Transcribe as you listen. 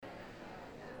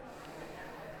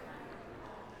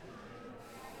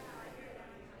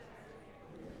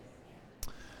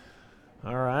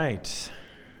All right.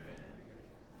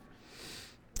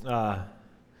 Well,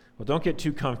 don't get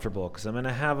too comfortable because I'm going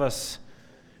to have us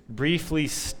briefly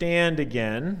stand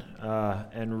again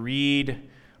and read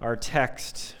our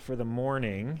text for the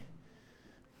morning,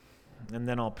 and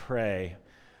then I'll pray.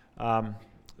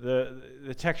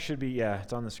 The text should be,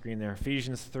 it's on the screen there,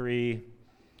 Ephesians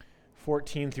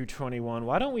 3:14 through 21.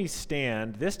 Why don't we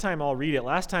stand? This time I'll read it.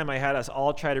 Last time I had us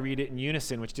all try to read it in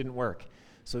unison, which didn't work.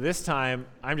 So this time,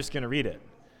 I'm just going to read it.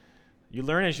 You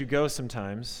learn as you go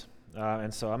sometimes,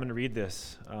 and so I'm going to read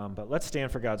this. But let's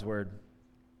stand for God's word.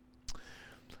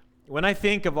 When I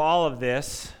think of all of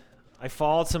this, I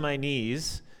fall to my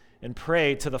knees and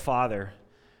pray to the Father,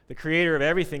 the creator of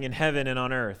everything in heaven and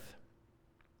on earth.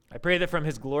 I pray that from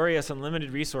his glorious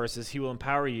unlimited resources, he will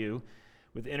empower you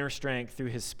with inner strength through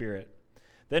his Spirit.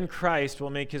 Then Christ will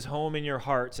make his home in your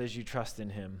hearts as you trust in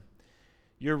him.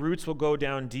 Your roots will go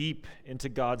down deep into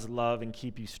God's love and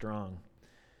keep you strong.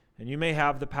 And you may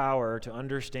have the power to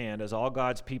understand, as all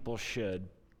God's people should,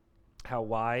 how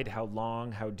wide, how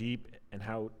long, how deep, and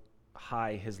how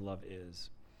high his love is.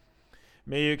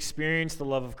 May you experience the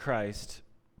love of Christ,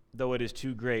 though it is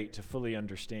too great to fully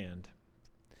understand.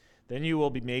 Then you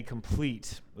will be made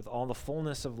complete with all the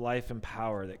fullness of life and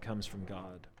power that comes from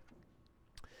God.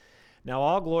 Now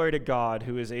all glory to God,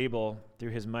 who is able,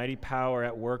 through his mighty power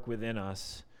at work within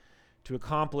us, to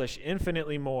accomplish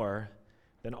infinitely more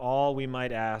than all we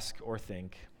might ask or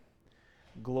think.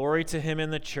 Glory to him in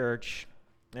the church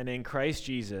and in Christ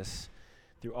Jesus,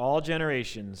 through all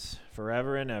generations,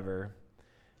 forever and ever.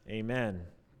 Amen.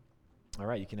 All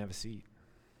right, you can have a seat.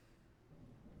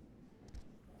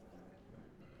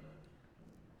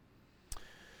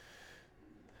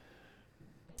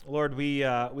 Lord,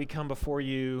 we come before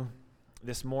you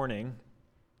this morning,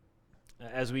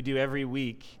 as we do every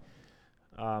week,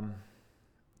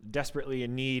 desperately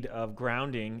in need of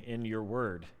grounding in your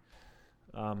word.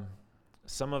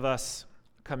 Some of us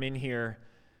come in here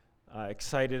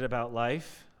excited about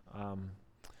life,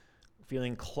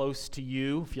 feeling close to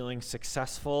you, feeling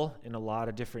successful in a lot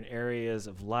of different areas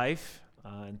of life,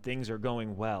 and things are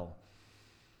going well.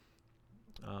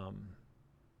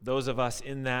 Those of us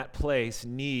in that place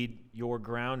need your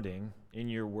grounding in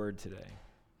your word today.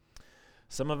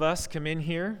 Some of us come in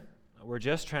here, we're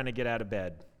just trying to get out of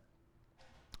bed.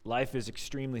 Life is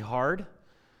extremely hard.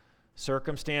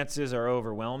 Circumstances are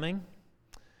overwhelming.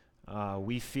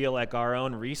 We feel like our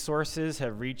own resources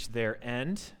have reached their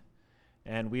end,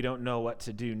 and we don't know what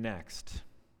to do next.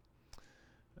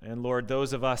 And Lord,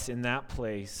 those of us in that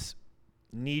place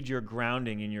need your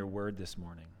grounding in your word this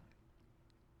morning.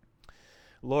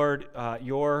 Lord,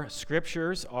 your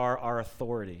scriptures are our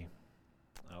authority.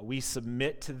 We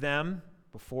submit to them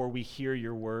before we hear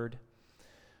your word.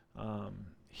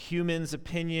 Humans'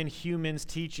 opinion, humans'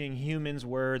 teaching, humans'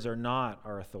 words are not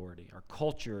our authority. Our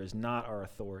culture is not our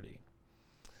authority.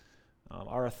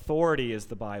 Our authority is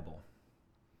the Bible.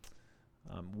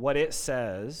 What it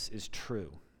says is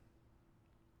true,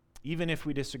 even if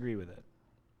we disagree with it.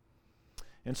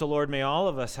 And so, Lord, may all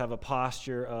of us have a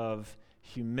posture of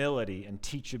humility and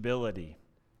teachability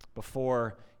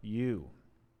before you.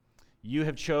 You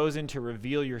have chosen to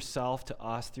reveal yourself to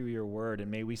us through your word, and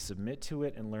may we submit to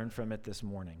it and learn from it this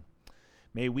morning.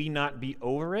 May we not be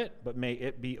over it, but may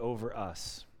it be over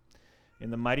us.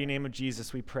 In the mighty name of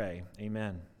Jesus we pray.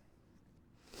 Amen.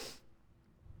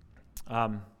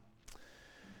 So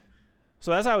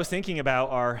as I was thinking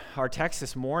about our text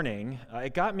this morning,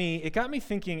 it got me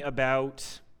thinking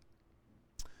about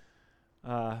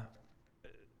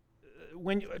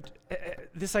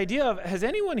this idea of, has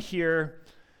anyone here,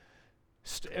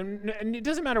 and it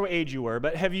doesn't matter what age you were,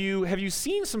 but have you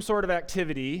seen some sort of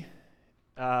activity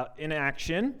in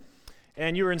action,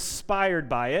 and you were inspired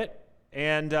by it,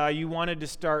 and you wanted to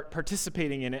start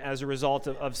participating in it as a result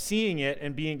of seeing it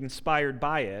and being inspired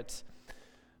by it?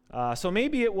 So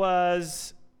maybe it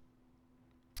was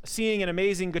seeing an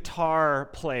amazing guitar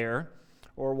player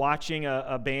or watching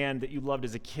a band that you loved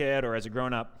as a kid or as a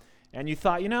grown-up, and you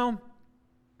thought,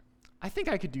 I think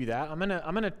I could do that. I'm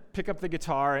gonna pick up the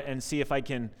guitar and see if I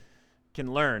can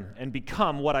learn and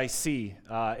become what I see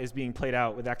is being played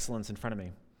out with excellence in front of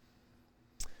me.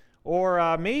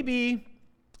 Or maybe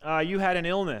you had an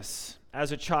illness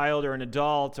as a child or an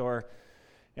adult,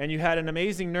 and you had an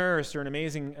amazing nurse or an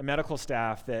amazing medical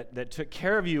staff that took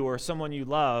care of you or someone you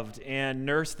loved and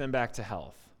nursed them back to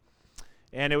health.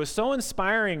 And it was so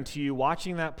inspiring to you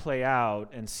watching that play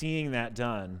out and seeing that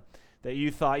done that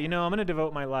you thought, I'm going to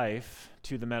devote my life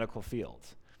to the medical field.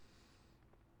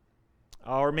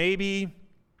 Or maybe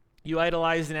you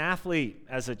idolized an athlete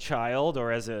as a child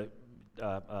or as a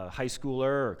high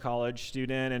schooler or college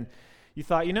student, You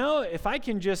thought, if I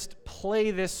can just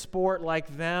play this sport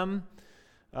like them,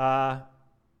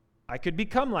 I could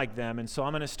become like them, and so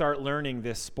I'm going to start learning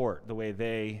this sport the way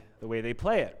they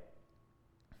play it.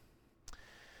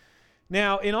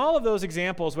 Now, in all of those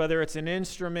examples, whether it's an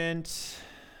instrument,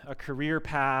 a career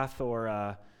path, or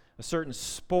a certain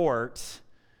sport,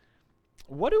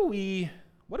 what do we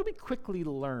quickly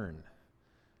learn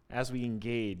as we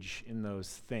engage in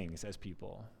those things as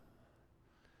people?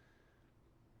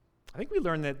 I think we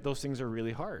learn that those things are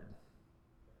really hard.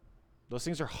 Those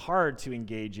things are hard to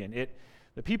engage in.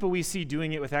 The people we see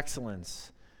doing it with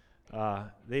excellence,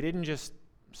 they didn't just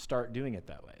start doing it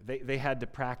that way. They had to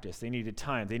practice. They needed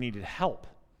time. They needed help.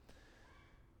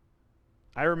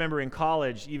 I remember in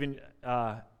college,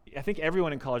 I think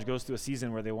everyone in college goes through a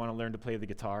season where they want to learn to play the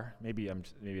guitar. Maybe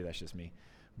that's just me.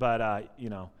 But,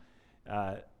 I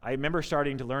remember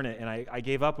starting to learn it, and I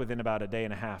gave up within about a day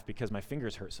and a half because my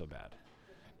fingers hurt so bad.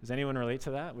 Does anyone relate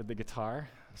to that with the guitar?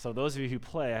 So those of you who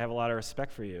play, I have a lot of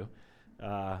respect for you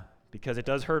because it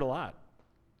does hurt a lot.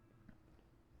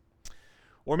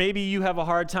 Or maybe you have a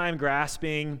hard time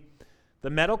grasping the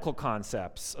medical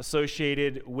concepts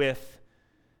associated with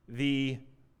the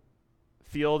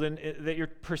field that you're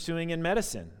pursuing in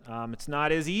medicine. It's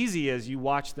not as easy as you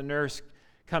watch the nurse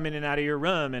come in and out of your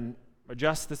room and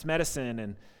adjust this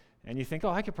medicine, and you think,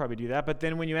 I could probably do that. But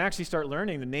then when you actually start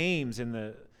learning the names and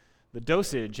the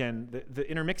dosage and the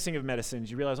intermixing of medicines,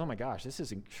 you realize, oh my gosh, this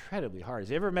is incredibly hard. Have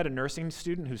you ever met a nursing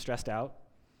student who's stressed out?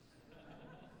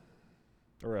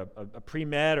 Or a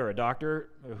pre-med or a doctor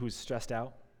who's stressed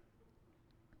out?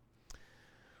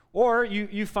 Or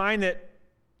you find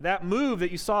that move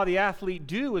that you saw the athlete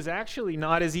do was actually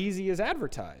not as easy as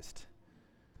advertised.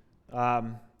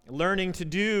 Learning to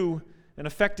do an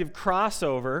effective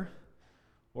crossover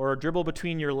or a dribble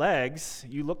between your legs,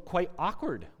 you look quite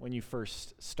awkward when you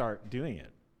first start doing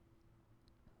it.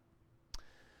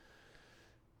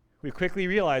 We quickly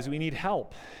realize we need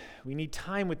help. We need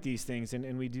time with these things,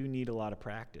 and we do need a lot of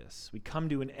practice. We come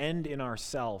to an end in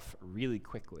ourself really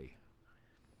quickly.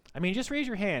 I mean, just raise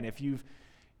your hand if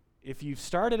you've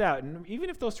started out, and even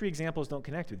if those three examples don't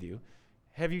connect with you,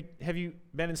 have you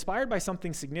been inspired by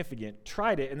something significant,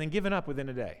 tried it, and then given up within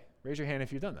a day? Raise your hand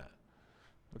if you've done that.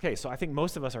 Okay, so I think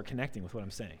most of us are connecting with what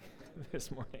I'm saying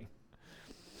this morning.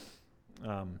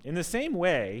 In the same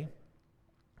way,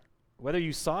 whether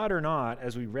you saw it or not,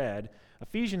 as we read,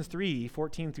 Ephesians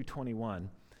 3:14 through 21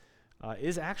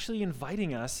 is actually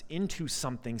inviting us into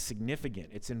something significant.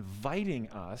 It's inviting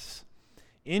us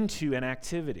into an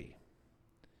activity.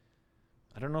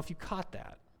 I don't know if you caught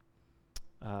that.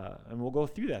 And we'll go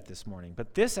through that this morning.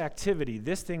 But this activity,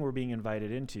 this thing we're being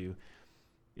invited into,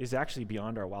 is actually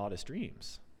beyond our wildest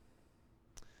dreams.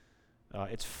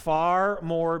 It's far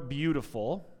more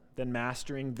beautiful than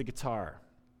mastering the guitar.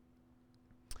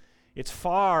 It's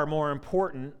far more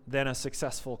important than a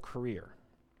successful career.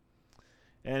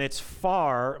 And it's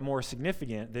far more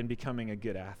significant than becoming a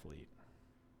good athlete.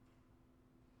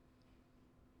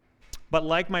 But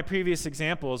like my previous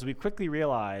examples, we quickly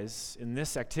realize in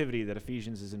this activity that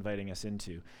Ephesians is inviting us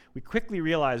into, we quickly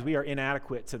realize we are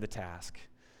inadequate to the task.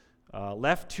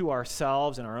 Left to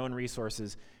ourselves and our own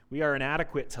resources, we are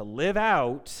inadequate to live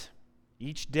out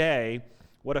each day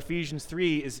what Ephesians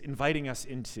 3 is inviting us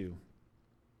into.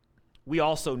 We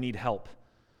also need help.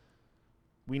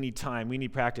 We need time. We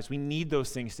need practice. We need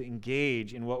those things to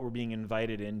engage in what we're being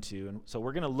invited into. And so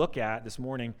we're going to look at this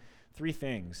morning 3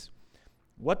 things.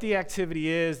 What the activity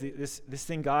is, this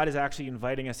thing God is actually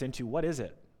inviting us into, what is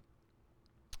it?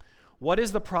 What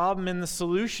is the problem and the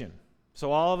solution?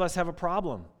 So all of us have a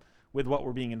problem with what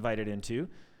we're being invited into,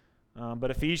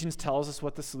 but Ephesians tells us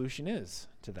what the solution is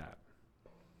to that.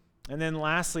 And then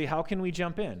lastly, how can we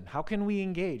jump in? How can we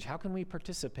engage? How can we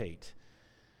participate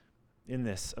in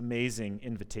this amazing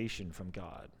invitation from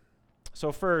God?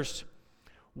 So first,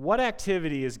 what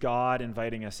activity is God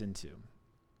inviting us into?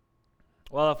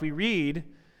 Well, if we read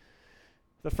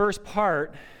the first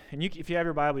part, and if you have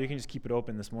your Bible, you can just keep it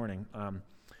open this morning.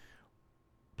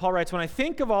 Paul writes, "When I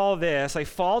think of all this, I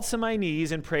fall to my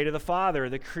knees and pray to the Father,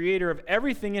 the creator of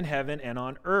everything in heaven and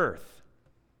on earth."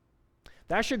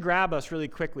 That should grab us really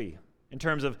quickly in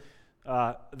terms of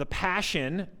the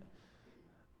passion,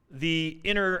 the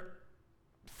inner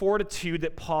fortitude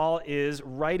that Paul is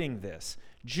writing this.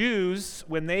 Jews,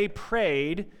 when they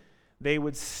prayed, they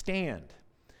would stand.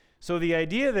 So the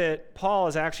idea that Paul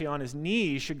is actually on his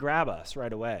knees should grab us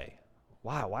right away.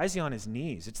 Wow, why is he on his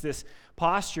knees? It's this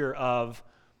posture of,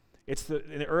 in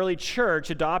the early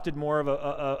church adopted more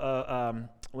of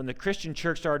when the Christian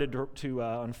church started to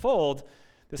unfold,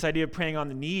 this idea of praying on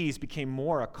the knees became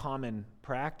more a common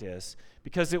practice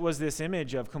because it was this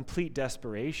image of complete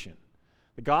desperation.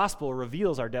 The gospel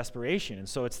reveals our desperation, and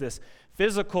so it's this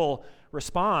physical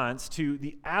response to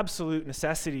the absolute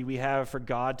necessity we have for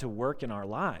God to work in our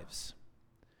lives.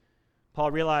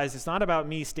 Paul realized it's not about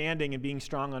me standing and being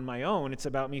strong on my own. It's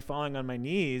about me falling on my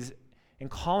knees and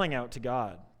calling out to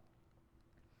God.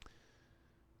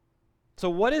 So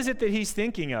what is it that he's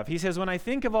thinking of? He says, when I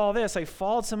think of all this, I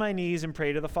fall to my knees and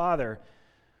pray to the Father.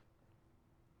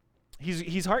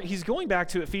 He's going back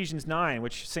to Ephesians 9,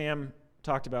 which Sam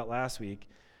talked about last week.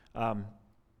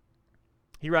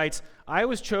 He writes, I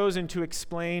was chosen to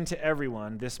explain to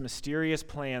everyone this mysterious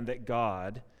plan that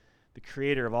God, the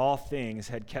creator of all things,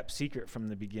 had kept secret from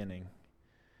the beginning.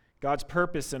 God's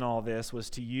purpose in all this was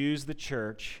to use the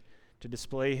church to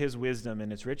display his wisdom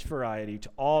in its rich variety to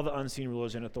all the unseen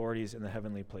rulers and authorities in the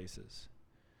heavenly places.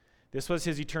 This was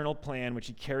his eternal plan, which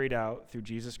he carried out through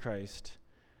Jesus Christ,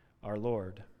 our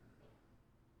Lord.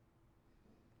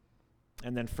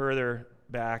 And then further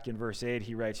back in verse 8,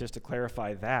 he writes, just to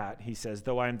clarify that, he says,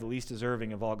 though I am the least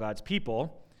deserving of all God's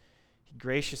people, he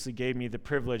graciously gave me the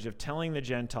privilege of telling the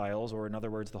Gentiles, or in other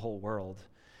words, the whole world,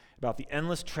 about the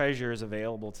endless treasures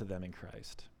available to them in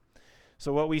Christ.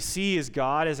 So what we see is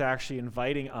God is actually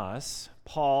inviting us.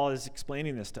 Paul is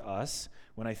explaining this to us.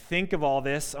 When I think of all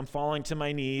this, I'm falling to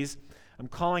my knees. I'm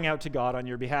calling out to God on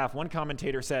your behalf. One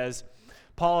commentator says,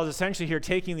 Paul is essentially here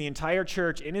taking the entire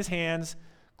church in his hands,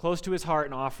 close to his heart,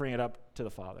 and offering it up to the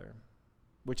Father,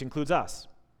 which includes us.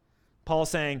 Paul is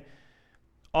saying,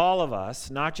 all of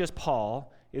us, not just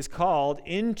Paul, is called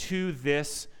into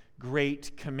this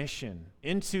great commission,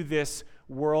 into this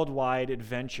worldwide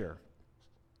adventure.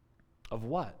 Of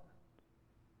what?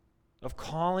 Of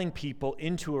calling people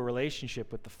into a relationship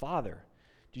with the Father.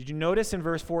 Did you notice in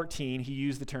verse 14 he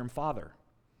used the term Father?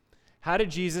 How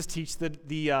did Jesus teach the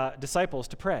disciples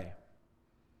to pray?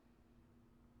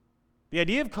 The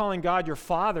idea of calling God your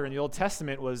Father in the Old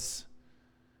Testament was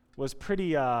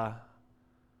pretty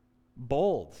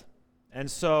bold.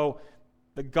 And so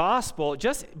the gospel,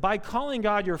 just by calling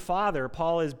God your Father,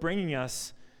 Paul is bringing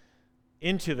us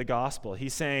into the gospel.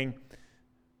 He's saying,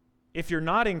 if you're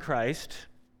not in Christ,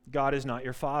 God is not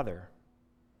your Father.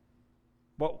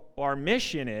 What our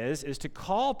mission is to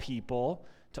call people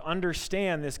to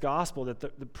understand this gospel that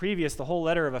the whole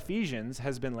letter of Ephesians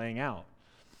has been laying out.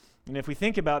 And if we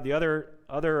think about the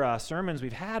other sermons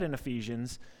we've had in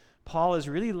Ephesians, Paul is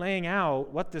really laying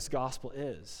out what this gospel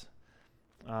is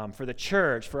for the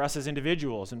church, for us as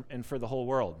individuals, and for the whole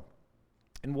world.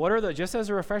 And just as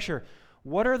a refresher,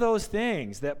 what are those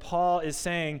things that Paul is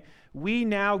saying we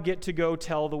now get to go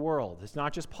tell the world? It's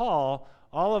not just Paul.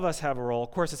 All of us have a role.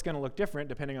 Of course, it's going to look different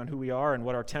depending on who we are and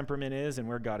what our temperament is and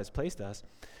where God has placed us.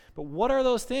 But what are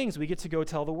those things we get to go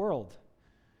tell the world?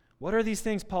 What are these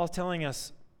things Paul's telling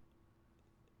us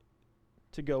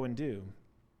to go and do?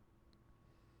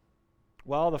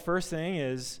 Well, the first thing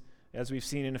is, as we've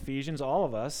seen in Ephesians, all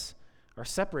of us are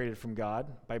separated from God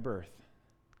by birth.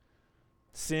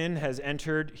 Sin has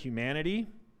entered humanity.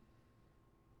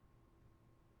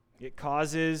 It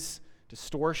causes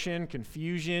distortion,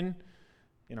 confusion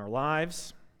in our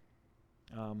lives.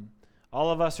 All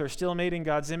of us are still made in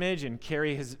God's image and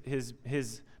carry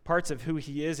his parts of who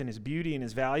he is and his beauty and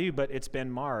his value, but it's been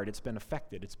marred, it's been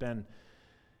affected,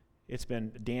 it's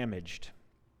been damaged.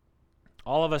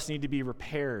 All of us need to be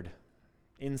repaired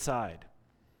inside.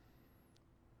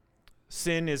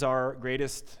 Sin is our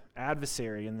greatest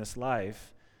adversary in this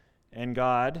life, and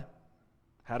God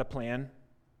had a plan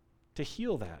to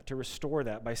heal that, to restore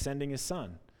that by sending his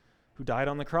Son, who died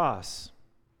on the cross,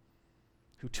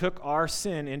 who took our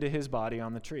sin into his body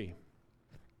on the tree.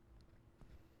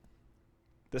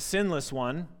 The sinless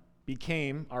one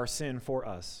became our sin for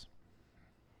us,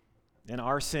 and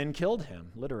our sin killed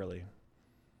him, literally.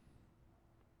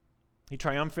 He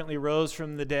triumphantly rose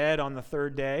from the dead on the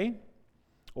third day,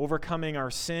 overcoming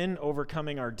our sin,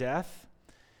 overcoming our death.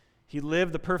 He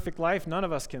lived the perfect life none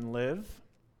of us can live.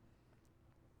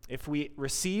 If we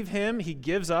receive him, he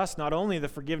gives us not only the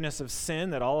forgiveness of sin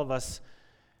that all of us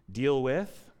deal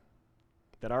with,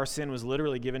 that our sin was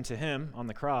literally given to him on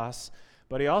the cross,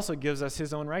 but he also gives us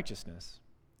his own righteousness.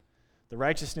 The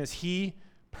righteousness he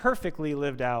perfectly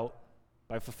lived out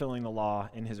by fulfilling the law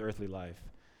in his earthly life.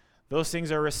 Those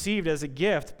things are received as a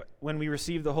gift when we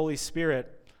receive the Holy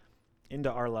Spirit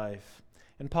into our life.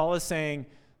 And Paul is saying,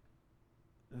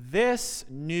 this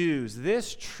news,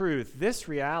 this truth, this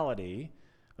reality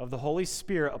of the Holy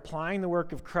Spirit applying the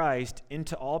work of Christ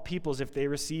into all peoples if they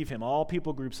receive him, all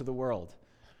people groups of the world.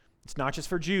 It's not just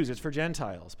for Jews, it's for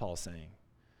Gentiles, Paul's saying.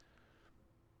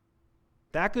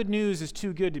 That good news is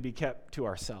too good to be kept to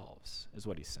ourselves, is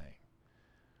what he's saying.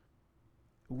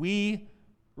 We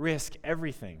risk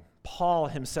everything. Paul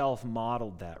himself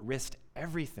modeled that, risked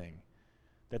everything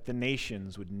that the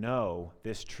nations would know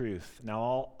this truth.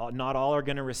 Now, not all are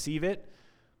going to receive it,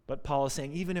 but Paul is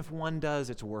saying, even if one does,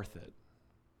 it's worth it.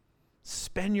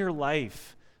 Spend your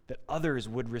life that others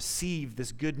would receive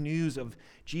this good news of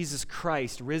Jesus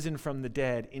Christ risen from the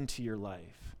dead into your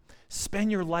life.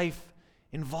 Spend your life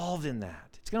involved in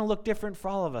that. It's going to look different for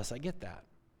all of us. I get that.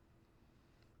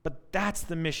 But that's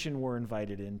the mission we're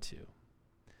invited into.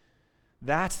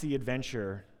 That's the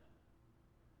adventure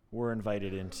we're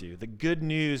invited into. The good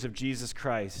news of Jesus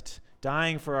Christ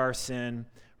dying for our sin,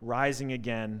 rising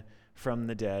again from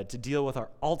the dead to deal with our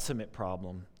ultimate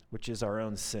problem, which is our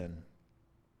own sin.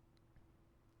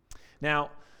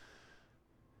 Now,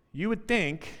 you would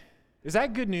think, is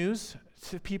that good news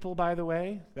to people, by the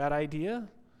way, that idea?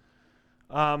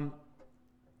 The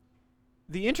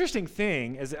interesting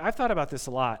thing is, I've thought about this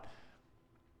a lot.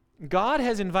 God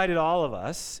has invited all of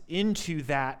us into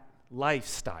that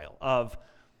lifestyle of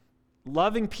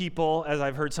loving people, as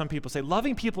I've heard some people say,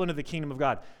 loving people into the kingdom of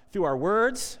God through our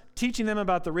words, teaching them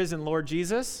about the risen Lord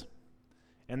Jesus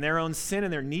and their own sin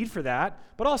and their need for that,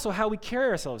 but also how we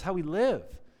carry ourselves, how we live,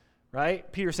 right?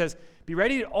 Peter says, be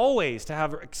ready always to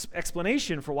have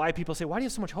explanation for why people say, why do you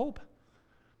have so much hope?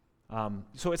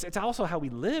 So it's also how we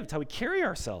live, how we carry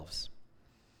ourselves.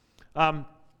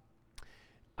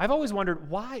 I've always wondered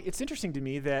why. It's interesting to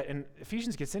me that, and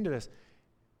Ephesians gets into this,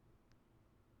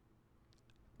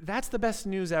 that's the best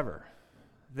news ever,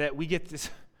 that we get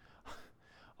this,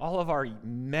 all of our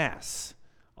mess,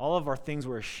 all of our things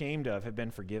we're ashamed of have been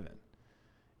forgiven.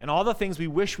 And all the things we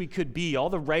wish we could be,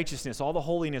 all the righteousness, all the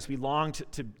holiness we long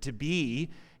to be,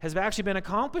 has actually been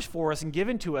accomplished for us and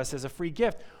given to us as a free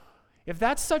gift. If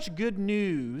that's such good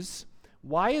news,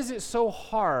 why is it so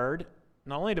hard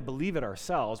not only to believe it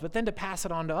ourselves, but then to pass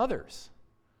it on to others?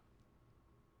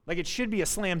 Like, it should be a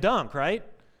slam dunk, right?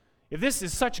 If this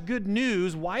is such good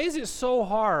news, why is it so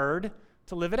hard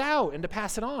to live it out and to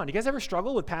pass it on? You guys ever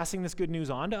struggle with passing this good news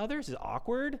on to others? Is it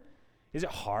awkward? Is it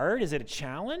hard? Is it a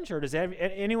challenge? Or does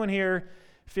anyone here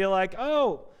feel like,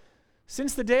 oh,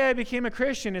 since the day I became a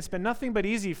Christian, it's been nothing but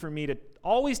easy for me to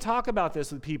always talk about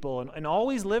this with people and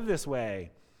always live this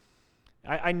way.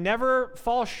 I never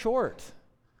fall short.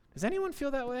 Does anyone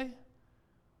feel that way?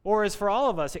 Or is for all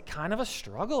of us, it kind of a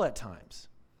struggle at times?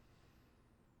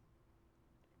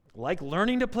 Like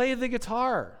learning to play the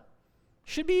guitar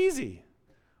should be easy.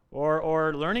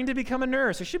 Or learning to become a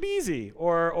nurse, it should be easy.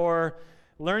 Or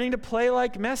learning to play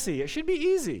like Messi, it should be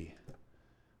easy.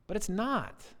 But it's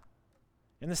not.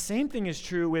 And the same thing is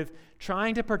true with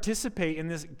trying to participate in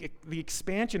the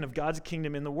expansion of God's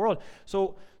kingdom in the world.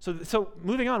 So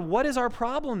moving on, what is our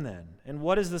problem then? And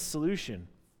what is the solution?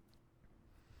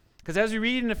 Because as we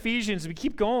read in Ephesians, we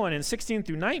keep going in 16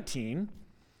 through 19,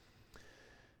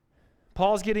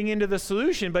 Paul's getting into the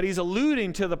solution, but he's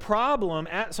alluding to the problem.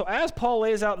 So as Paul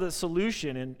lays out the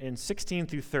solution in 16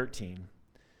 through 13,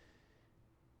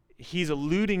 he's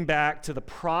alluding back to the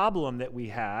problem that we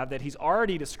have that he's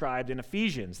already described in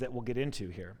Ephesians that we'll get into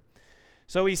here.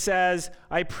 So he says,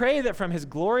 I pray that from his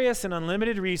glorious and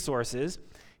unlimited resources,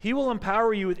 he will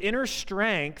empower you with inner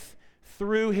strength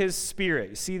through his Spirit.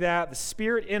 You see that? The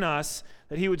Spirit in us,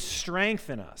 that he would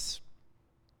strengthen us.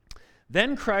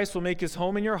 Then Christ will make his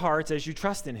home in your hearts as you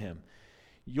trust in him.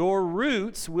 Your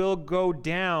roots will go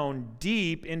down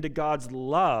deep into God's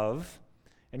love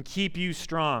and keep you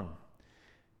strong.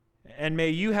 And may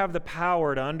you have the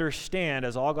power to understand,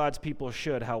 as all God's people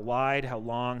should, how wide, how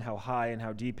long, how high, and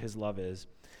how deep his love is.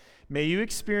 May you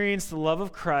experience the love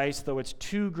of Christ, though it's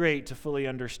too great to fully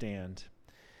understand.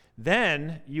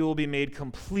 Then you will be made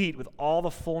complete with all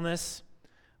the fullness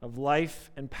of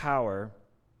life and power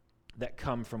that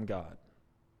come from God.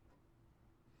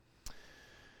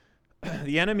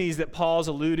 The enemies that Paul's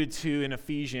alluded to in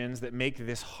Ephesians that make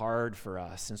this hard for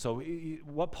us. And so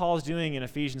what Paul's doing in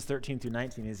Ephesians 13 through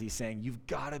 19 is he's saying, you've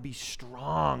got to be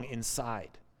strong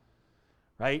inside,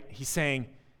 right? He's saying,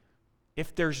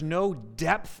 if there's no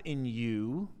depth in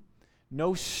you,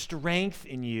 no strength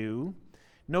in you,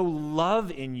 no love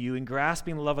in you in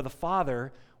grasping the love of the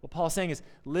Father, what Paul's saying is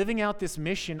living out this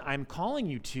mission I'm calling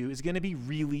you to is going to be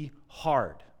really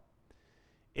hard.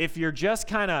 If you're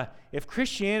just if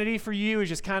Christianity for you is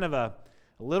just kind of a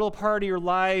little part of your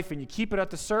life and you keep it at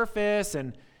the surface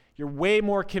and you're way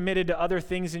more committed to other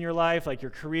things in your life like your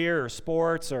career or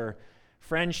sports or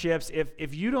friendships,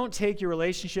 if you don't take your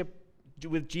relationship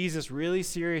with Jesus really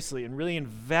seriously and really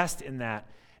invest in that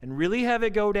and really have it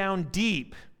go down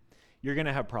deep, you're going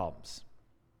to have problems.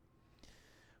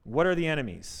 What are the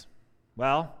enemies?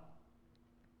 Well,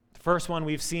 the first one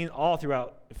we've seen all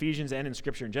throughout Ephesians and in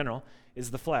Scripture in general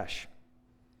is the flesh,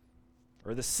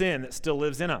 or the sin that still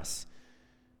lives in us.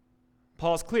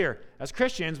 Paul's clear. As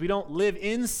Christians, we don't live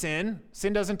in sin.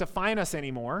 Sin doesn't define us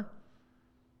anymore.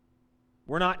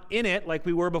 We're not in it like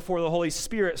we were before the Holy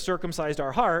Spirit circumcised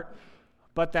our heart,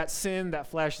 but that sin, that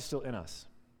flesh is still in us.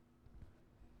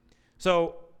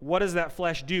 So what does that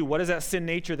flesh do? What is that sin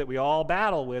nature that we all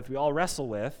battle with, we all wrestle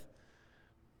with?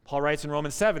 Paul writes in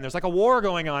Romans 7, there's like a war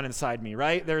going on inside me,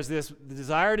 right? There's this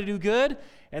desire to do good,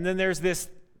 and then there's this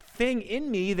thing in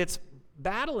me that's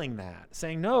battling that,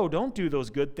 saying, no, don't do those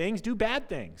good things, do bad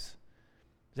things.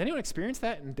 Does anyone experience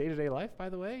that in day-to-day life, by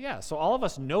the way? Yeah, so all of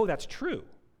us know that's true.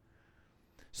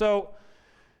 So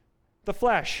the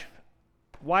flesh,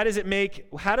 how does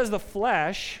the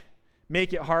flesh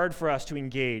make it hard for us to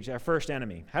engage, our first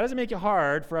enemy? How does it make it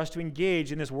hard for us to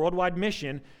engage in this worldwide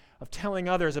mission of telling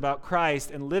others about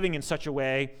Christ and living in such a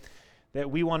way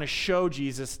that we want to show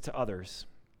Jesus to others?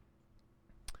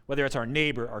 Whether it's our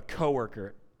neighbor, our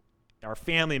coworker, our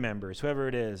family members, whoever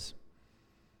it is.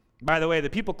 By the way, the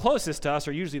people closest to us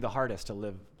are usually the hardest to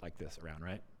live like this around,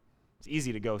 right? It's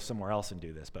easy to go somewhere else and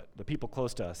do this, but the people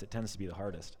close to us, it tends to be the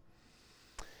hardest.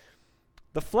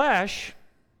 The flesh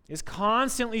is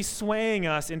constantly swaying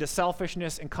us into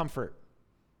selfishness and comfort,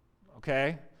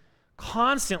 okay?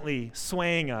 Constantly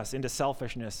swaying us into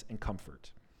selfishness and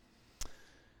comfort.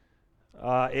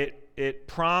 It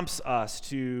prompts us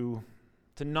to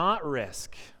not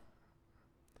risk,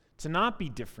 to not be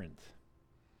different,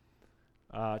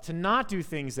 to not do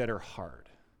things that are hard,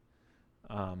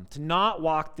 to not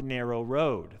walk the narrow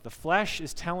road. The flesh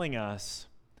is telling us,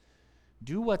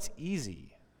 do what's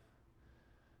easy.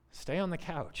 Stay on the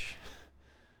couch.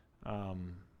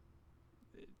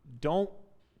 Don't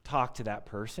talk to that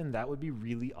person. That would be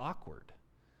really awkward.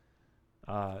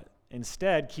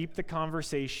 Instead, keep the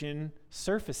conversation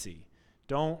surfacey.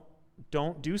 Don't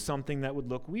do something that would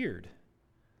look weird.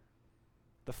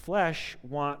 The flesh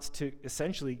wants to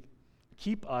essentially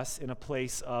keep us in a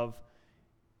place of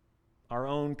our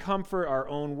own comfort, our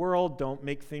own world. Don't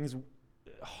make things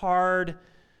hard,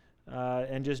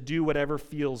 and just do whatever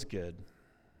feels good.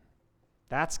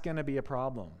 That's going to be a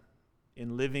problem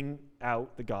in living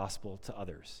out the gospel to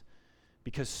others,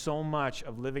 because so much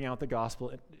of living out the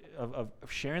gospel, of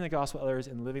sharing the gospel to others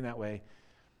and living that way,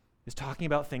 is talking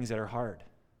about things that are hard,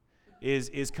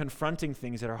 is confronting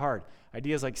things that are hard.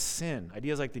 Ideas like sin,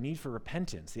 ideas like the need for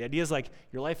repentance, the ideas like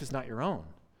your life is not your own.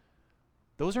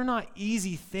 Those are not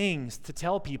easy things to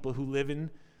tell people who live in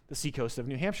the seacoast of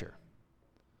New Hampshire.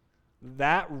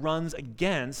 That runs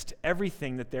against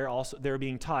everything that they're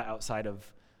being taught outside of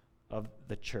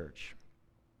the church.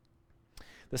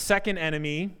 The second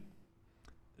enemy,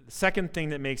 the second thing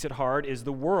that makes it hard is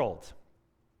the world.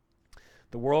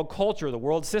 The world culture, the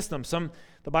world system.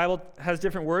 The Bible has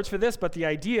different words for this, but the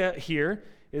idea here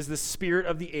is the spirit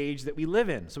of the age that we live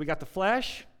in. So we got the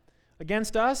flesh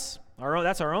against us.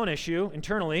 That's our own issue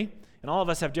internally, and all of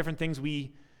us have different things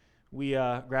we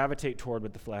gravitate toward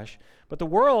with the flesh. But the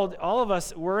world, all of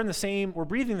us, we're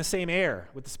breathing the same air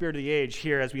with the spirit of the age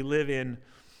here as we live in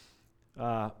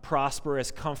prosperous,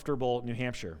 comfortable New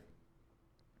Hampshire.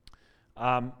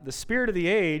 The spirit of the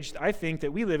age, I think,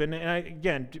 that we live in, and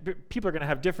again, people are going to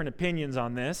have different opinions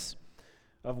on this,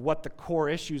 of what the core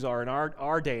issues are in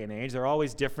our day and age. They're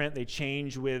always different. They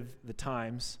change with the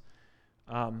times.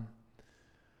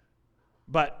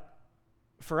 But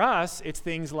for us, it's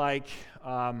things like,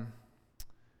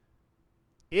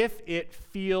 if it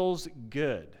feels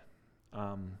good,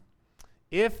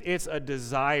 if it's a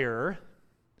desire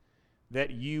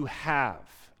that you have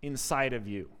inside of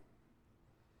you,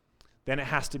 then it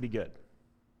has to be good.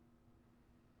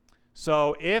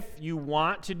 So if you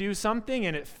want to do something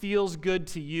and it feels good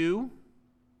to you,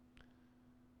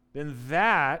 then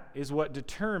that is what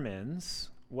determines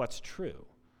what's true.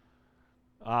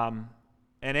 And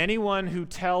anyone who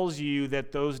tells you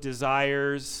that those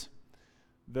desires,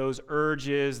 those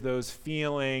urges, those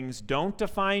feelings don't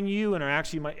define you and are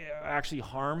actually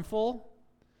harmful,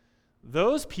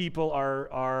 those people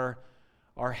are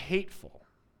hateful.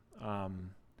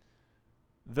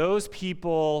 Those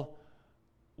people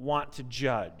want to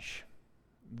judge.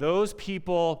 Those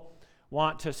people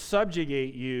want to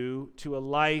subjugate you to a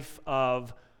life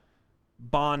of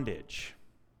bondage,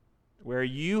 where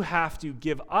you have to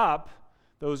give up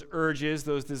those urges,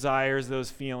 those desires, those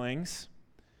feelings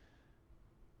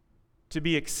to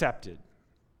be accepted.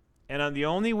 And the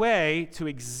only way to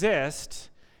exist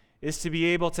is to be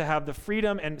able to have the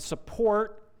freedom and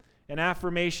support and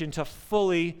affirmation to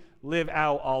fully live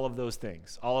out all of those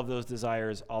things, all of those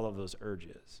desires, all of those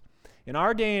urges. In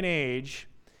our day and age,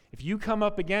 If you come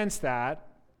up against that,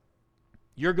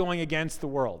 you're going against the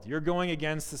world. You're going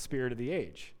against the spirit of the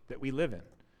age that we live in.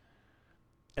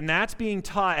 And that's being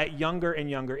taught at younger and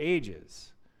younger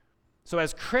ages. So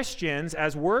as Christians,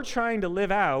 as we're trying to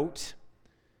live out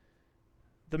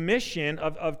the mission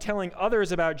of telling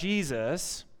others about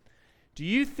Jesus, do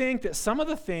you think that some of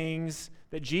the things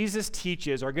that Jesus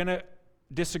teaches are going to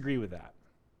disagree with that?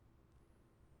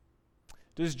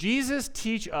 Does Jesus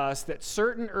teach us that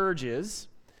certain urges,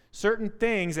 certain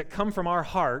things that come from our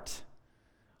heart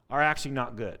are actually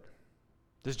not good?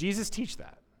 Does Jesus teach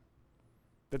that?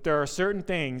 That there are certain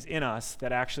things in us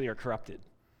that actually are corrupted.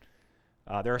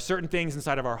 There are certain things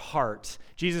inside of our heart.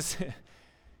 Jesus,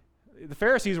 the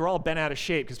Pharisees were all bent out of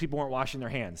shape because people weren't washing their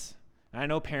hands. And I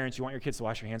know parents, you want your kids to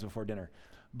wash your hands before dinner.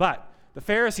 But the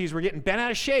Pharisees were getting bent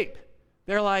out of shape.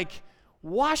 They're like,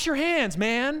 wash your hands,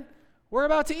 man. We're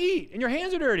about to eat, and your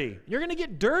hands are dirty. You're going to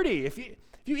get dirty. If you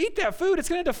eat that food, it's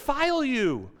going to defile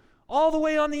you all the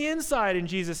way on the inside. And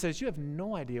Jesus says, you have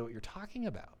no idea what you're talking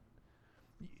about.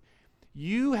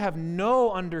 You have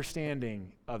no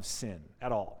understanding of sin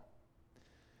at all.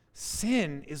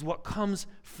 Sin is what comes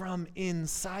from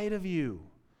inside of you.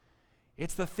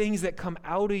 It's the things that come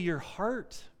out of your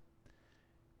heart.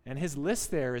 And his list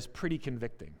there is pretty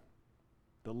convicting.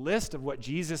 The list of what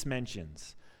Jesus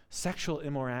mentions: sexual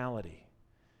immorality,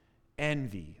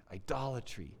 envy,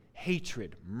 idolatry,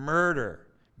 hatred, murder,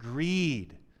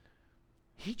 greed.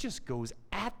 He just goes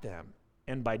at them.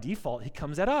 And by default, he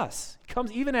comes at us.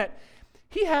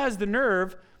 He has the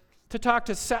nerve to talk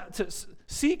to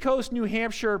Seacoast, New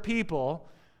Hampshire people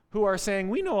who are saying,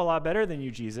 we know a lot better than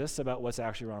you, Jesus, about what's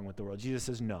actually wrong with the world. Jesus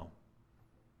says, no,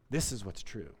 this is what's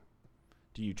true.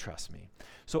 Do you trust me?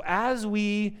 So as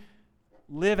we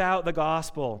live out the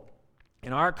gospel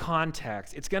in our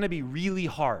context, it's going to be really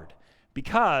hard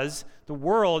because the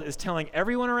world is telling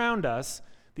everyone around us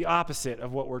the opposite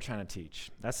of what we're trying to teach.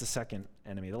 That's the second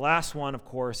enemy. The last one, of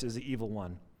course, is the evil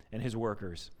one and his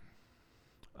workers,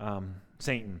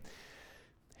 Satan.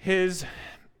 His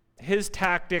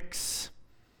tactics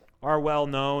are well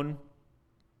known.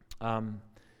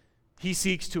 He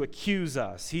seeks to accuse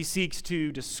us. He seeks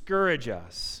to discourage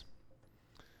us.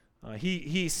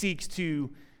 He seeks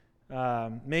to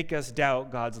make us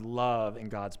doubt God's love and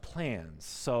God's plans.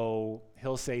 So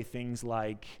he'll say things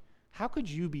like, how could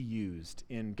you be used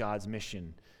in God's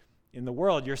mission in the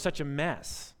world? You're such a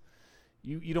mess.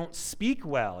 You don't speak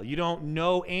well. You don't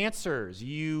know answers.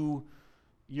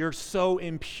 You're so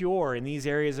impure in these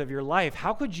areas of your life.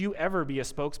 How could you ever be a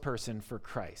spokesperson for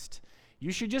Christ?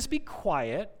 You should just be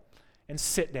quiet and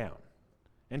sit down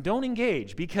and don't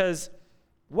engage, because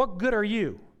what good are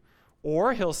you?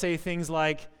 Or he'll say things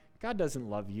like, God doesn't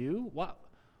love you.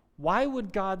 Why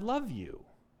would God love you?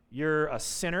 You're a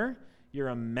sinner. You're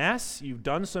a mess. You've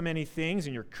done so many things,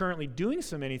 and you're currently doing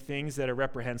so many things that are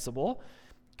reprehensible.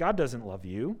 God doesn't love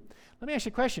you. Let me ask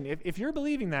you a question. If you're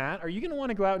believing that, are you going to want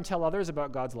to go out and tell others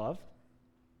about God's love?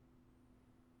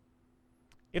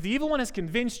 If the evil one has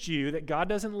convinced you that God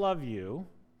doesn't love you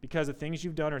because of things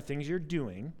you've done or things you're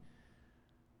doing,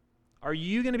 are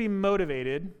you going to be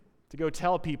motivated to go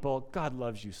tell people God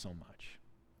loves you so much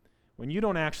when you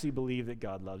don't actually believe that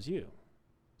God loves you?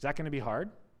 Is that going to be hard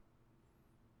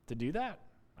to do that?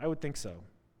 I would think so.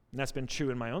 And that's been true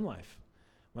in my own life.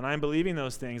 When I'm believing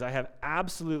those things, I have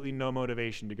absolutely no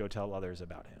motivation to go tell others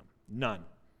about him. None.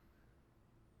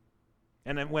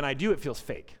 And then when I do, it feels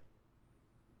fake.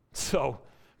 So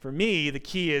for me, the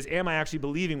key is, am I actually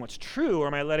believing what's true, or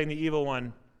am I letting the evil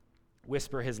one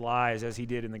whisper his lies as he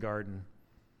did in the garden?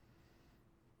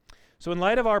 So in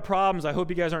light of our problems, I hope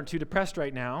you guys aren't too depressed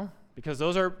right now, because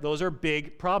those are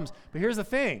big problems. But here's the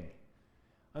thing.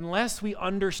 Unless we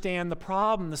understand the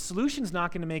problem, the solution's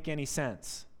not going to make any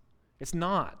sense. It's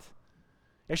not.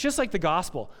 It's just like the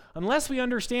gospel. Unless we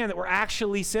understand that we're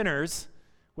actually sinners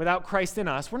without Christ in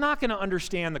us, we're not going to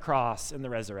understand the cross and the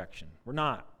resurrection. We're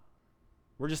not.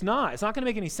 We're just not. It's not going to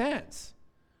make any sense.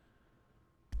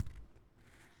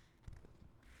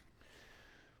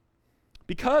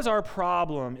 Because our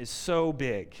problem is so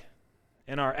big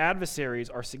and our adversaries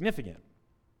are significant,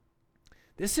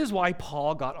 this is why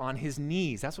Paul got on his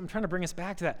knees. That's what I'm trying to bring us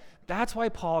back to that. That's why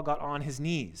Paul got on his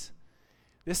knees.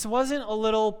 This wasn't a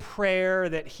little prayer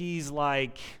that he's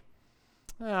like,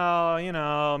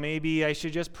 oh, maybe I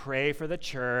should just pray for the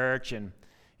church and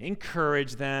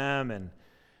encourage them. And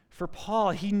for Paul,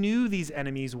 he knew these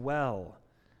enemies well.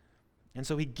 And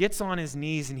so he gets on his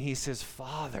knees and he says,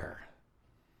 Father,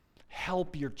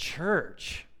 help your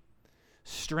church.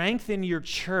 Strengthen your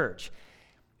church.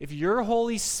 If your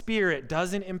Holy Spirit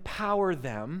doesn't empower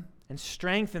them and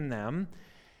strengthen them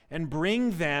and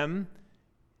bring them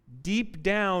deep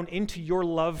down into your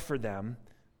love for them,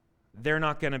 they're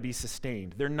not going to be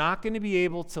sustained. They're not going to be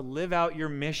able to live out your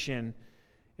mission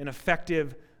in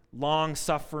effective,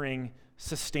 long-suffering,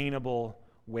 sustainable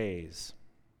ways.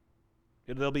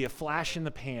 There'll be a flash in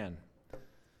the pan,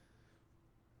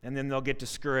 and then they'll get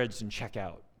discouraged and check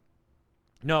out.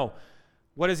 No,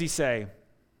 what does he say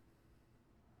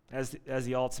as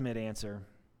the ultimate answer?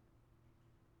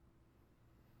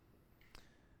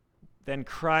 Then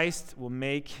Christ will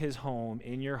make his home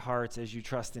in your hearts as you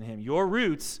trust in him. Your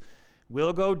roots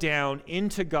will go down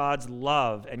into God's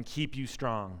love and keep you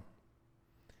strong.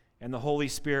 And the Holy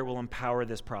Spirit will empower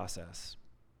this process,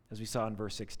 as we saw in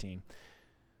verse 16.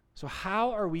 So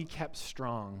how are we kept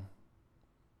strong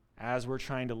as we're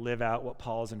trying to live out what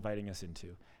Paul is inviting us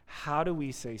into? How do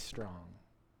we stay strong?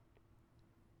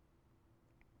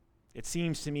 It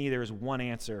seems to me there's one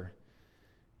answer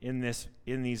in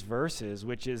these verses,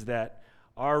 which is that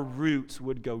our roots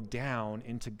would go down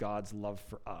into God's love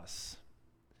for us.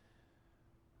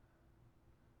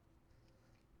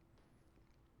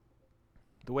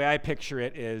 The way I picture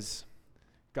it is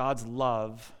God's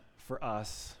love for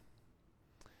us.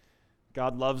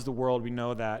 God loves the world. We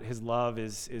know that. His love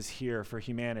is here for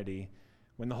humanity.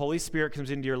 When the Holy Spirit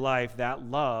comes into your life, that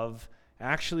love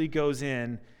actually goes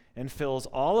in and fills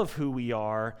all of who we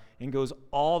are and goes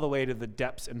all the way to the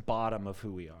depths and bottom of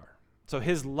who we are. So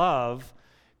his love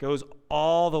goes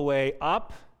all the way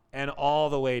up and all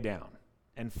the way down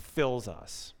and fills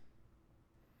us.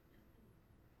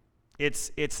 It's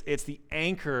the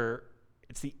anchor.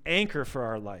 It's the anchor for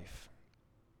our life.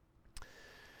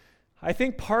 I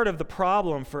think part of the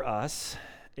problem for us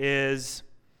is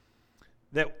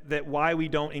that why we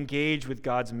don't engage with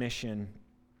God's mission.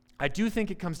 I do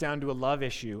think it comes down to a love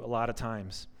issue a lot of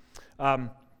times.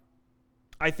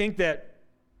 I think that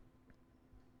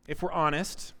if we're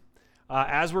honest,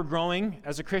 as we're growing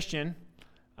as a Christian,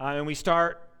 and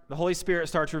the Holy Spirit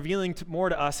starts revealing more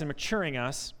to us and maturing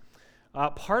us,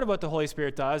 part of what the Holy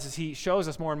Spirit does is he shows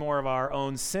us more and more of our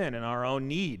own sin and our own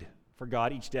need for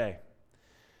God each day.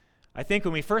 I think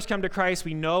when we first come to Christ,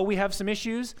 we know we have some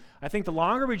issues. I think the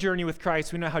longer we journey with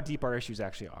Christ, we know how deep our issues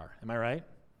actually are. Am I right?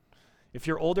 If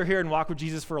you're older here and walk with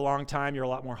Jesus for a long time, you're a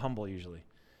lot more humble usually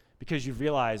because you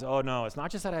realize, oh no, it's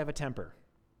not just that I have a temper.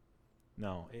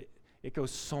 No, it goes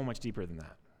so much deeper than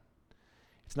that.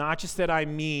 It's not just that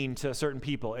I'm mean to certain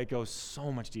people. It goes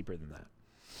so much deeper than that.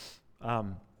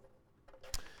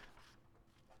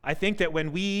 I think that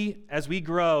as we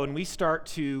grow and we start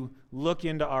to look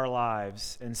into our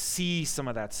lives and see some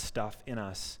of that stuff in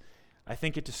us, I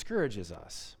think it discourages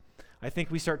us. I think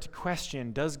we start to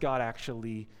question, does God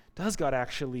actually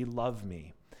love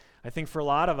me? I think for a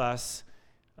lot of us,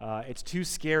 it's too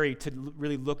scary to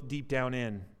really look deep down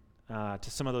in to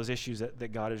some of those issues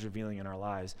that God is revealing in our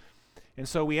lives. And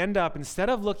so we end up, instead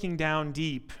of looking down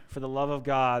deep for the love of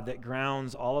God that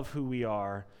grounds all of who we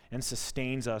are and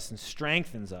sustains us and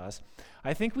strengthens us,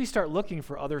 I think we start looking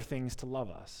for other things to love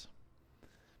us.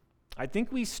 I think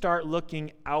we start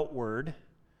looking outward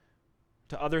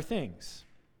to other things,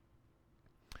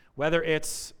 whether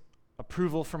it's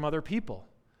approval from other people.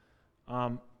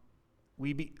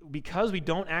 Because we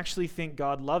don't actually think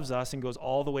God loves us and goes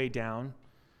all the way down,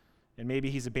 and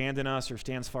maybe he's abandoned us or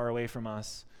stands far away from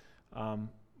us,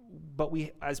 but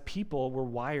we, as people, we're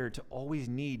wired to always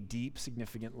need deep,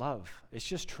 significant love. It's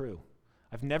just true.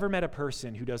 I've never met a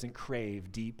person who doesn't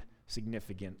crave deep,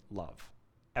 significant love,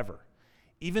 ever.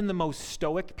 Even the most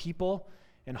stoic people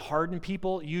and hardened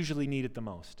people usually need it the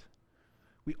most.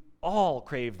 We all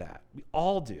crave that. We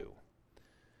all do.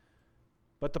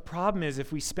 But the problem is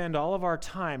if we spend all of our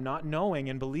time not knowing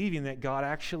and believing that God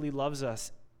actually loves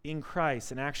us in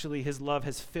Christ and actually his love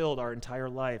has filled our entire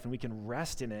life and we can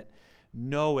rest in it,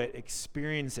 know it,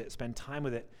 experience it, spend time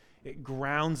with it, it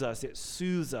grounds us, it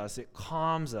soothes us, it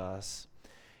calms us.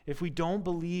 If we don't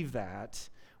believe that,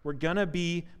 we're going to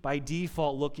be, by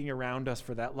default, looking around us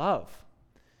for that love.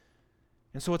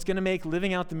 And so it's going to make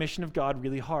living out the mission of God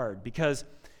really hard, because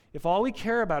if all we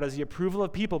care about is the approval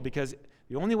of people, because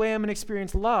the only way I'm going to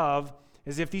experience love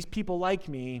is if these people like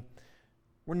me,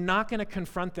 we're not going to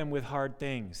confront them with hard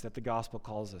things that the gospel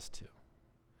calls us to.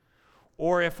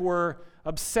 Or if we're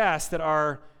obsessed that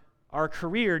our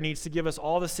career needs to give us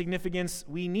all the significance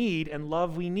we need and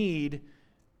love we need,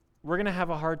 we're going to have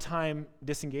a hard time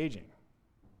disengaging.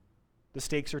 The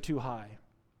stakes are too high.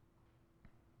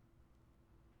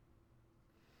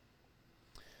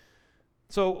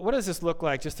 So what does this look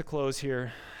like, just to close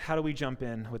here? How do we jump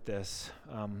in with this?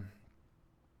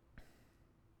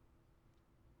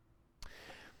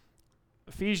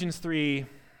 Ephesians 3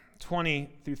 20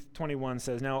 through 21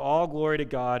 says, "Now all glory to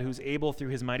God, who's able through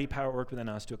his mighty power at work within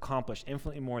us to accomplish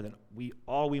infinitely more than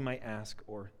all we might ask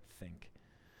or think.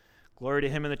 Glory to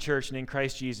him in the church and in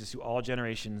Christ Jesus, through all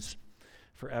generations,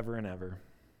 forever and ever."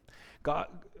 God,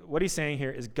 what he's saying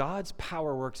here is God's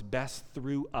power works best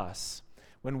through us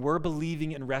when we're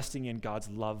believing and resting in God's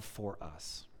love for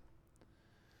us.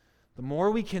 The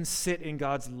more we can sit in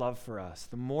God's love for us,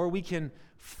 the more we can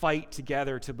fight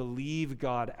together to believe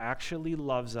God actually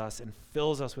loves us and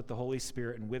fills us with the Holy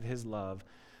Spirit and with his love,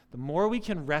 the more we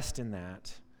can rest in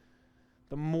that,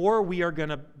 the more we are going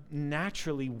to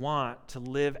naturally want to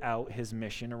live out his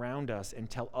mission around us and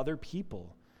tell other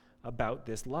people about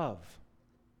this love.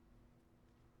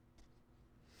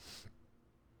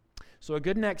 So a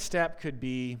good next step could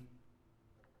be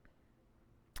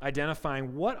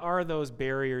identifying what are those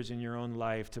barriers in your own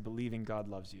life to believing God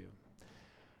loves you.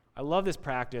 I love this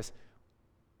practice,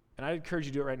 and I encourage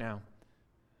you to do it right now.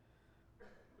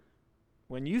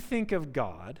 When you think of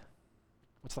God,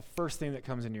 what's the first thing that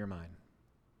comes into your mind?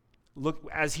 Look,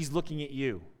 as he's looking at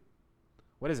you,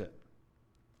 what is it?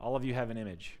 All of you have an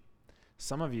image.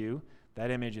 Some of you, that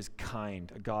image is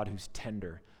kind, a God who's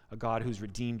tender, a God who's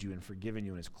redeemed you and forgiven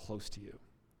you and is close to you.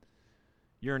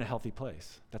 You're in a healthy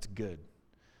place. That's good.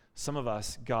 Some of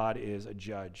us, God is a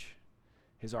judge.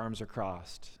 His arms are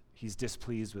crossed. He's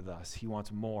displeased with us. He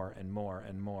wants more and more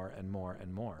and more and more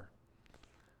and more.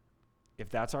 If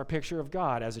that's our picture of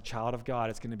God, as a child of God,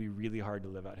 it's going to be really hard to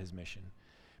live out his mission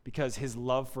because his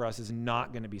love for us is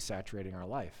not going to be saturating our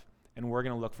life, and we're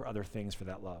going to look for other things for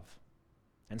that love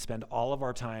and spend all of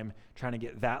our time trying to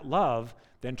get that love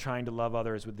than trying to love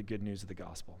others with the good news of the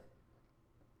gospel.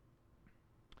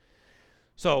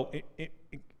 So,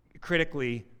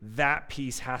 critically, that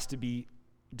piece has to be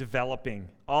developing.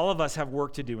 All of us have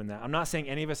work to do in that. I'm not saying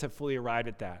any of us have fully arrived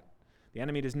at that. The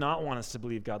enemy does not want us to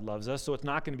believe God loves us, so it's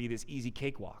not going to be this easy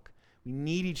cakewalk. We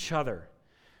need each other.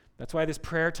 That's why this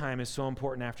prayer time is so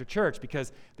important after church,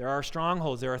 because there are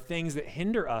strongholds. There are things that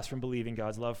hinder us from believing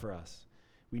God's love for us.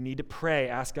 We need to pray,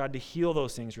 ask God to heal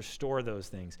those things, restore those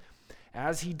things.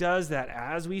 As he does that,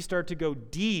 as we start to go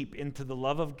deep into the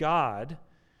love of God,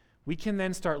 we can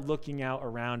then start looking out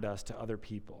around us to other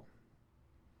people.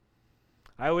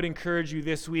 I would encourage you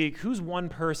this week, who's one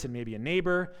person, maybe a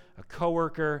neighbor, a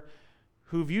coworker,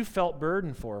 who've you felt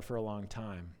burdened for a long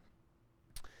time?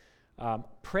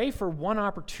 Pray for one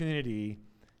opportunity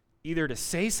either to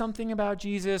say something about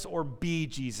Jesus or be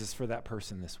Jesus for that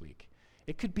person this week.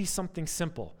 It could be something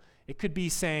simple. It could be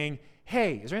saying,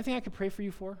 "Hey, is there anything I could pray for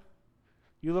you for?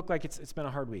 You look like it's been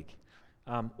a hard week."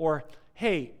 Or,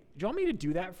 "Hey, do you want me to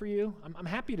do that for you? I'm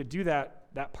happy to do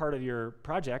that part of your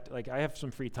project. Like, I have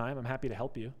some free time. I'm happy to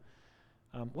help you."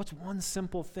 What's one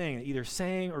simple thing, either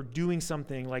saying or doing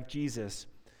something like Jesus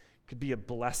could be a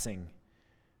blessing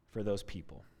for those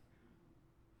people?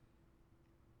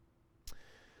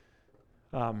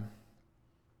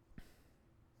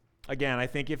 Again, I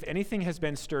think if anything has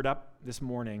been stirred up this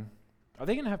morning, are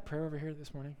they going to have prayer over here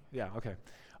this morning? Yeah, okay.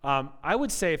 I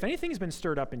would say if anything has been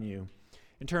stirred up in you,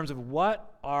 in terms of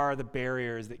what are the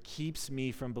barriers that keeps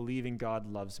me from believing God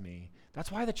loves me,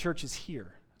 that's why the church is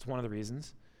here. That's one of the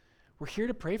reasons. We're here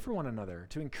to pray for one another,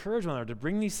 to encourage one another, to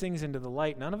bring these things into the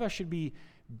light. None of us should be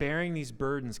bearing these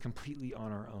burdens completely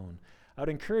on our own. I would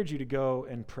encourage you to go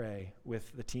and pray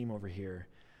with the team over here,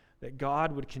 that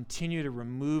God would continue to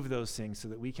remove those things so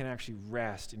that we can actually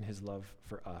rest in his love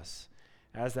for us.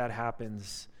 As that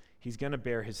happens, he's going to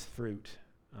bear his fruit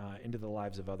into the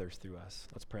lives of others through us.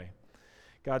 Let's pray.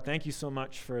 God, thank you so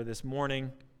much for this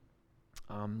morning.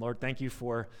 Lord, thank you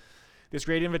for this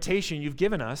great invitation you've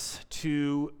given us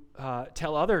to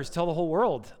tell others, tell the whole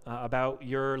world about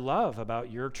your love,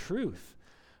 about your truth,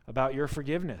 about your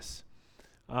forgiveness.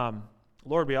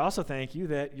 Lord, we also thank you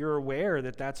that you're aware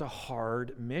that that's a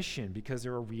hard mission because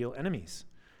there are real enemies.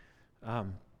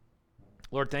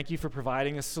 Lord, thank you for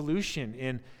providing a solution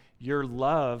in your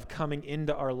love coming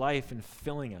into our life and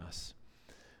filling us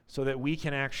so that we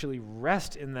can actually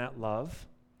rest in that love,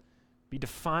 be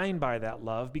defined by that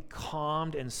love, be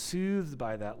calmed and soothed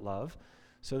by that love,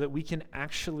 so that we can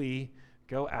actually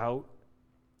go out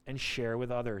and share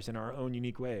with others in our own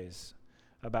unique ways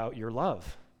about your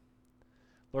love.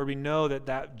 Lord, we know that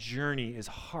that journey is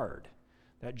hard.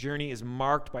 That journey is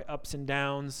marked by ups and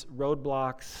downs,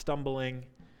 roadblocks, stumbling,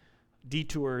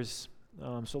 detours.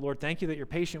 So, Lord, thank you that you're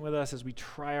patient with us as we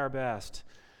try our best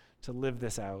to live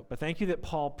this out. But thank you that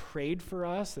Paul prayed for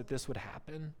us that this would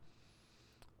happen.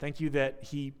 Thank you that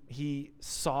he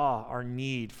saw our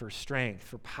need for strength,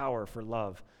 for power, for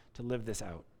love to live this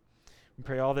out. We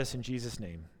pray all this in Jesus'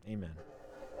 name. Amen.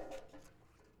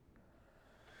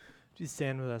 Would you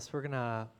stand with us? We're going to